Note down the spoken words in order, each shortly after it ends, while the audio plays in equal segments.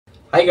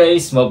Hi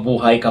guys,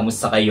 mabuhay,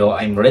 kamusta kayo?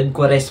 I'm Red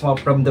Quaresma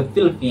from the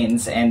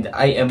Philippines and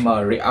I am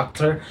a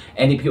reactor.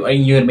 And if you are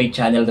new to my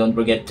channel, don't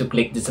forget to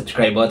click the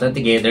subscribe button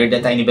together,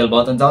 the tiny bell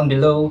button down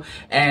below.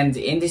 And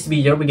in this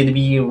video, we're gonna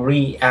be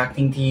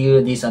reacting to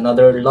you this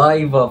another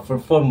live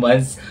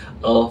performance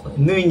of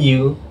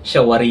Nunyu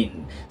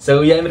Shawarin.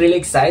 So yeah, I'm really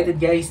excited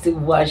guys to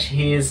watch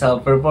his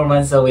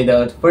performance. So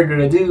without further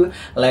ado,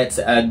 let's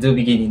do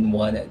begin in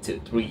 1,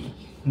 2,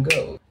 3,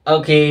 go.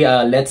 Okay,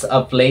 let's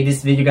play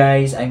this video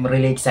guys. I'm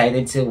really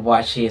excited to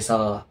watch his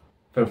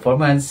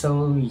performance,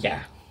 so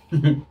yeah.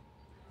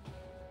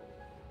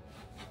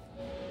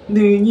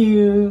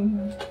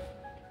 New.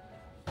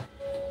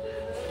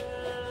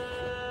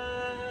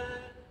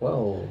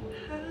 Whoa.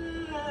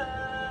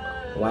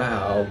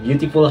 Wow,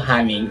 beautiful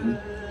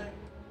humming.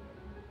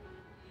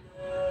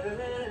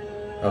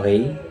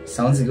 Okay,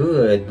 sounds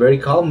good, very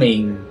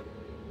calming.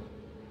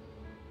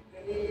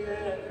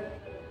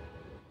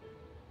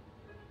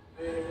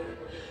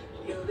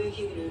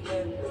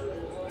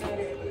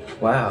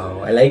 Wow,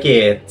 I like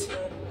it.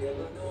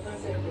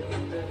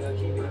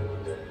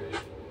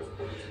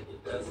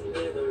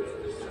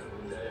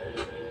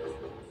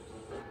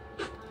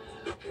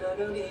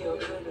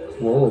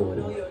 Whoa,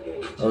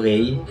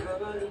 okay.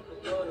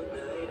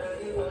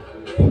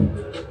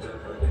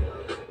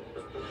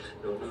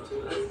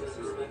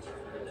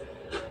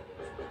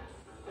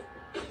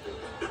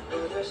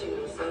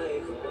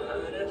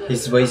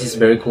 His voice is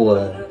very cool,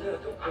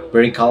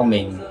 very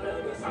calming.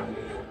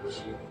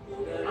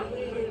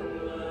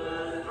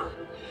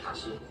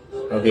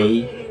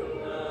 Okay.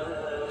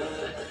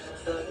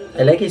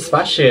 I like his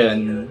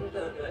fashion.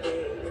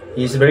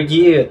 He's very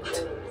cute.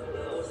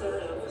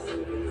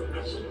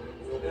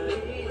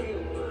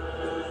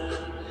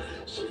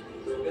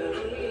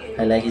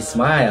 I like his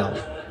smile.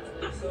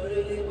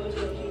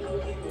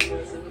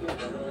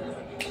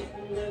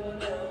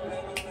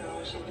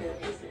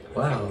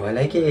 Wow, I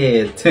like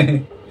it.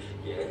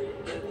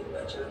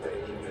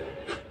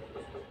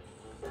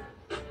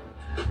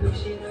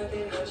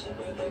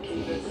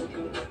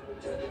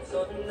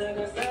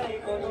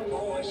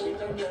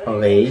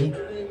 Okay.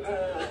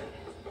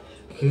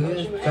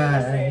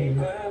 Goodbye.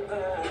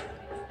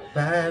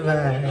 Bye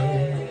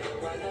bye.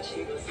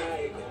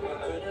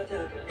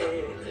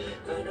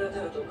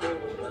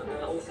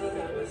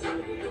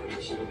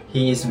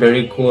 He is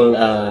very cool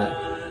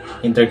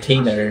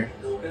entertainer.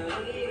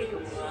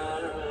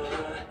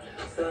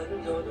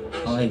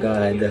 Oh my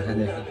god,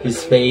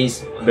 his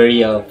face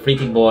very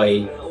pretty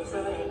boy.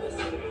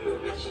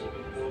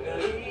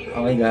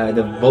 Oh my god,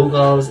 the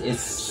vocals is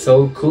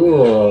so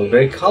cool,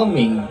 very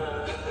calming.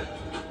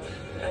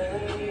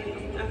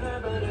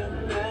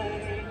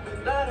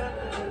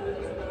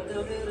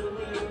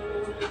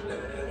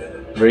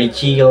 Very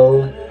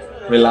chill,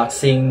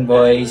 relaxing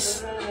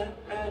voice.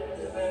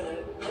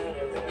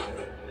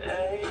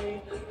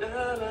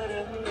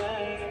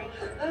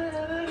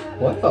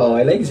 Wow,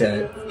 I like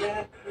that.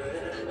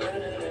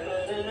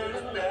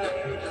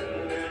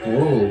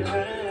 Whoa.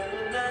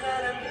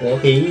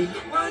 Okay.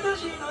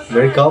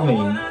 Very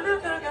calming.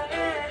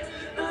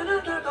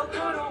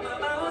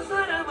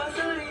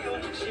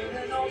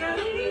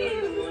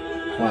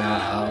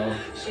 Wow.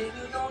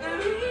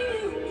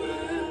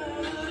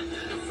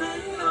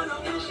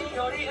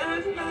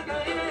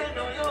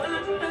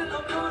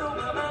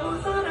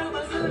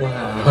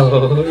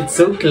 Wow, it's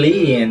so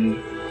clean.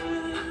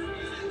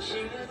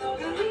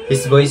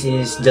 His voice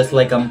is just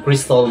like a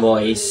crystal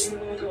voice.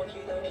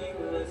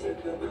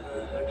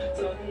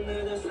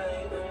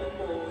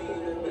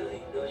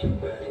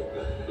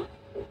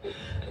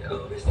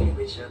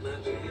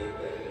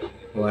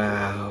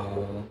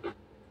 Wow,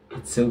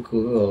 it's so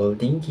cool.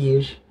 Thank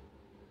you.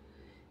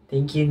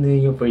 Thank you,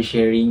 Nuno, for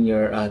sharing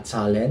your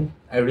talent.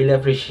 I really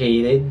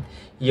appreciate it.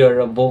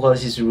 Your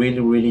vocals is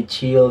really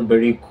chill,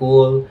 very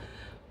cool.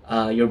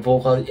 Your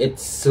vocal,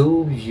 it's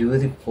so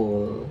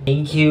beautiful.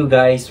 Thank you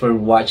guys for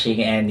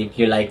watching, and if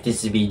you like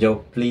this video,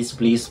 please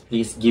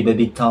give a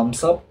big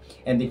thumbs up.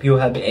 And if you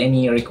have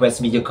any request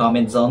video,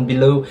 comments down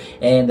below,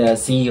 and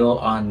see you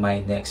on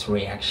my next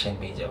reaction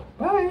video.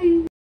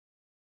 Bye.